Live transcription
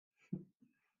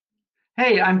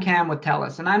Hey, I'm Cam with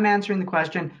TELUS, and I'm answering the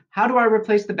question, how do I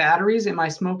replace the batteries in my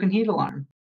smoke and heat alarm?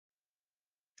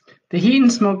 The heat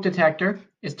and smoke detector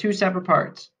is two separate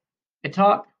parts, a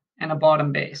top and a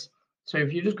bottom base. So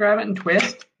if you just grab it and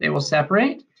twist, they will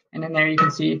separate, and in there you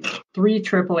can see three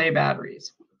AAA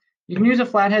batteries. You can use a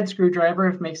flathead screwdriver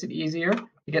if it makes it easier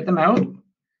to get them out.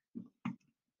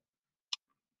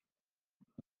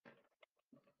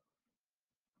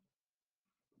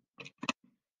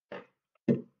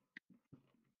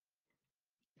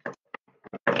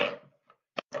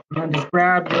 And just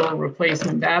grab your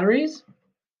replacement batteries.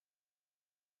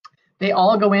 They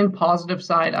all go in positive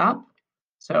side up.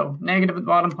 So negative at the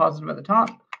bottom, positive at the top.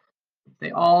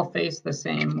 They all face the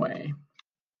same way.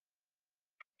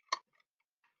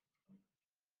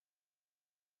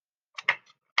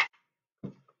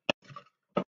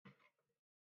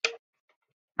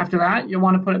 After that, you'll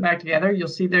want to put it back together. You'll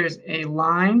see there's a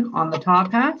line on the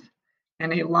top half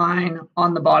and a line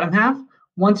on the bottom half.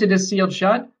 Once it is sealed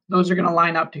shut, those are going to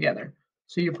line up together.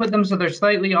 So you put them so they're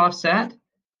slightly offset,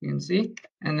 you can see,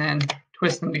 and then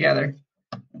twist them together.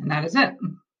 And that is it.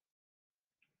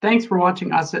 Thanks for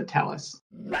watching us at TELUS.